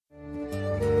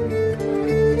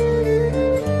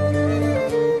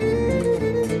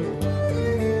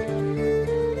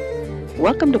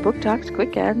welcome to Book Talks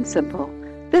Quick and Simple.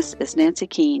 This is Nancy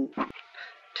Keene.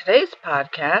 Today's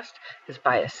podcast is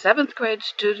by a 7th grade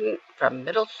student from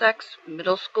Middlesex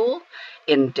Middle School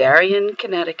in Darien,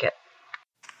 Connecticut.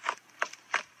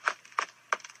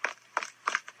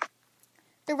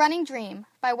 The Running Dream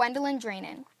by Wendelin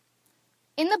Draanen.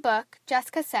 In the book,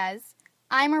 Jessica says,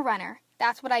 "I'm a runner.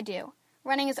 That's what I do.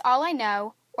 Running is all I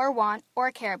know, or want, or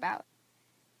care about."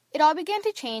 It all began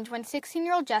to change when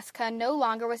 16-year-old Jessica no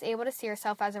longer was able to see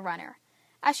herself as a runner.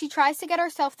 As she tries to get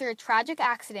herself through a tragic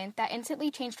accident that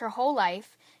instantly changed her whole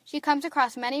life, she comes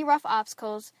across many rough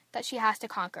obstacles that she has to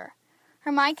conquer.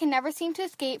 Her mind can never seem to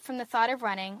escape from the thought of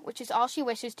running, which is all she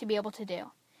wishes to be able to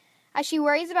do. As she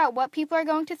worries about what people are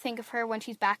going to think of her when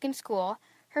she's back in school,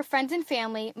 her friends and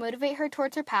family motivate her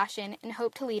towards her passion and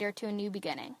hope to lead her to a new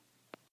beginning.